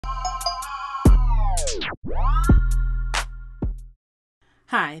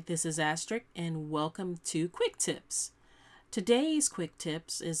Hi, this is Asterisk and welcome to Quick Tips. Today's Quick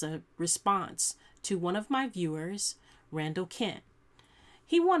Tips is a response to one of my viewers, Randall Kent.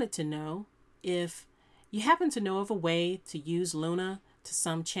 He wanted to know if you happen to know of a way to use Luna to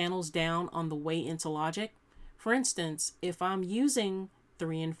sum channels down on the way into Logic. For instance, if I'm using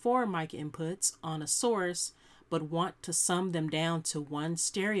 3 and 4 mic inputs on a source but want to sum them down to one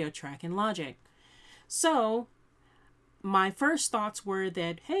stereo track in Logic. So my first thoughts were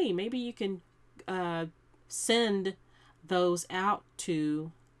that, hey, maybe you can send those out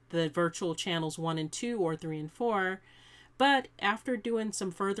to the virtual channels 1 and 2 or 3 and 4. But after doing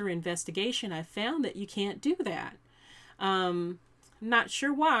some further investigation, I found that you can't do that. Not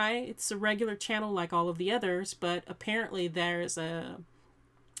sure why. It's a regular channel like all of the others, but apparently there's a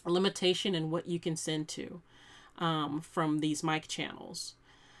limitation in what you can send to from these mic channels.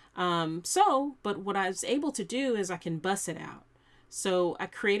 But what I was able to do is I can bus it out. So I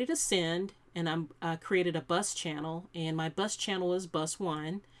created a send and I created a bus channel, and my bus channel is bus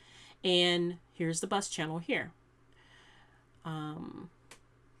 1, and here's the bus channel here.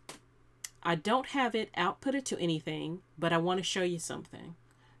 I don't have it outputted to anything, but I want to show you something.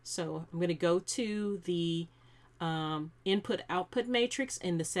 So I'm going to go to the input-output matrix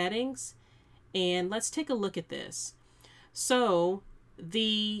in the settings, and let's take a look at this. So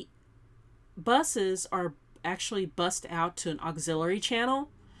the buses are actually bussed out to an auxiliary channel.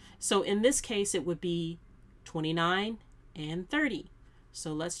 So in this case, it would be 29 and 30.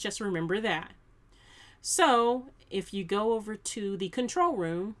 So let's just remember that. So if you go over to the control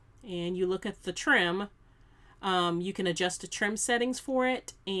room and you look at the trim, you can adjust the trim settings for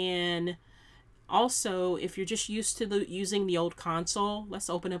it. And also, if you're just used to using the old console, let's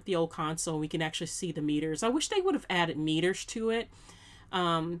open up the old console. We can actually see the meters. I wish they would have added meters to it.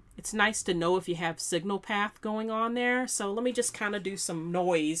 It's nice to know if you have signal path going on there. So let me just kind of do some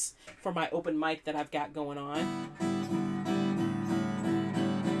noise for my open mic that I've got going on.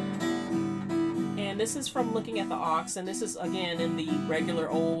 And this is from looking at the aux, and this is again in the regular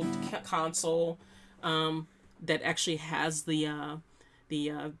old console that actually has the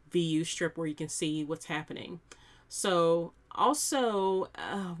VU strip where you can see what's happening. So also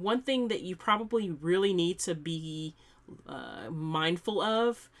one thing that you probably really need to be mindful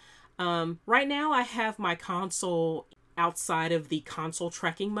of. Right now I have my console outside of the console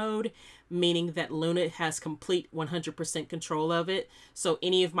tracking mode, meaning that Luna has complete 100% control of it. So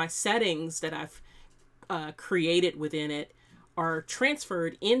any of my settings that I've created within it are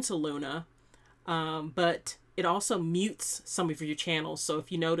transferred into Luna, but it also mutes some of your channels. So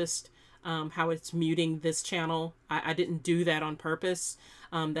if you noticed how it's muting this channel, I didn't do that on purpose.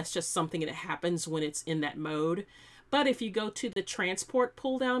 That's just something that happens when it's in that mode. But if you go to the transport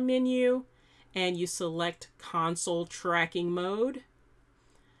pull down menu and you select console tracking mode,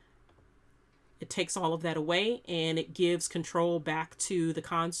 it takes all of that away and it gives control back to the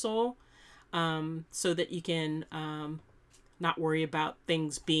console, so that you can not worry about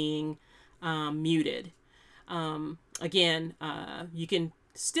things being muted. Again, you can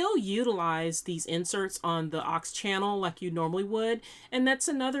still utilize these inserts on the aux channel like you normally would, and that's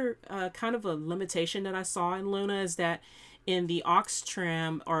another kind of a limitation that I saw in Luna, is that in the aux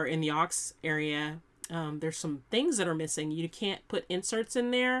trim or in the aux area, there's some things that are missing. You can't put inserts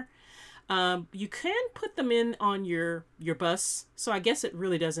in there. You can put them in on your bus, so I guess it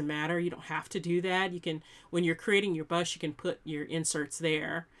really doesn't matter. You don't have to do that. You can, when you're creating your bus, you can put your inserts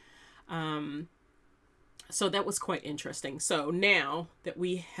there. So that was quite interesting. So now that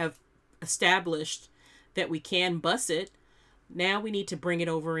we have established that we can bus it, now we need to bring it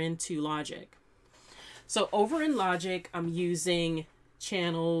over into Logic. So over in Logic, I'm using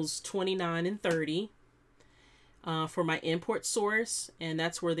channels 29 and 30 for my import source, and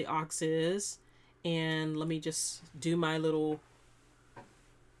that's where the aux is. And let me just do my little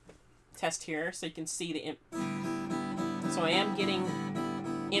test here so you can see the so I am getting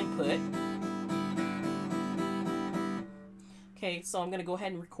input. Okay, so I'm going to go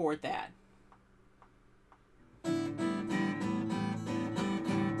ahead and record that.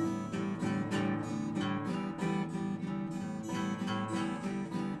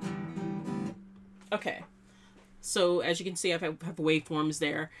 Okay, so as you can see, I have waveforms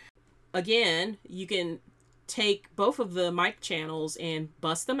there. Again, you can take both of the mic channels and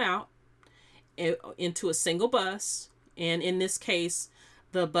bus them out into a single bus. And in this case,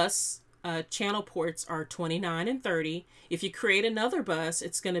 the bus channel ports are 29 and 30. If you create another bus,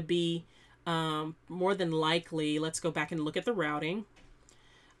 it's going to be more than likely, let's go back and look at the routing.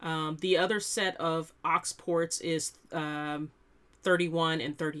 The other set of aux ports is 31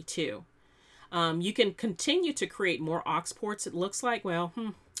 and 32. You can continue to create more aux ports, it looks like. Well,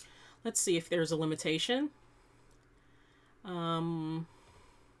 let's see if there's a limitation.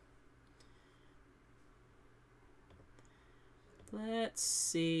 Let's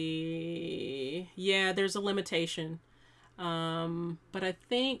see. Yeah, there's a limitation. But I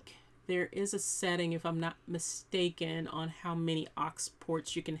think there is a setting, if I'm not mistaken, on how many aux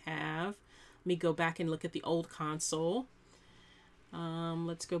ports you can have. Let me go back and look at the old console.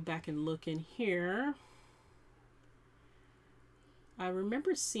 Let's go back and look in here. I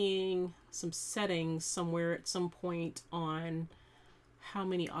remember seeing some settings somewhere at some point on how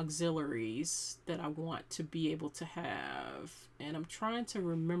many auxiliaries that I want to be able to have. And I'm trying to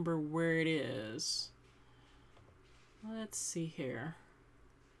remember where it is. Let's see here.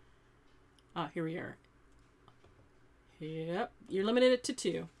 Here we are. Yep, you're limited to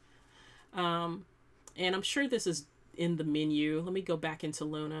 2. And I'm sure this is in the menu. Let me go back into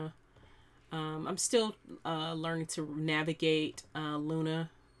Luna. I'm still learning to navigate Luna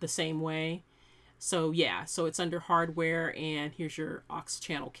the same way. So yeah, so it's under hardware, and here's your aux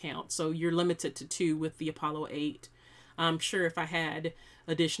channel count. So you're limited to 2 with the Apollo 8. I'm sure if I had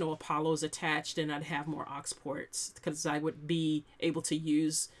additional Apollos attached, then I'd have more aux ports, because I would be able to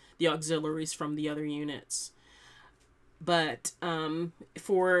use the auxiliaries from the other units. But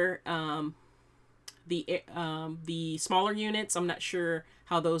for the smaller units, I'm not sure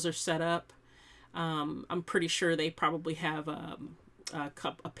how those are set up. I'm pretty sure they probably have a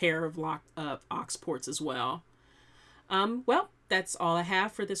pair of aux ports as well. Well, that's all I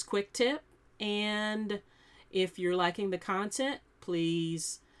have for this quick tip. And if you're liking the content,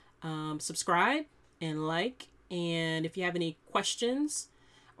 please subscribe and like. And if you have any questions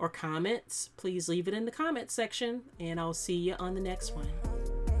or comments, please leave it in the comment section. And I'll see you on the next one.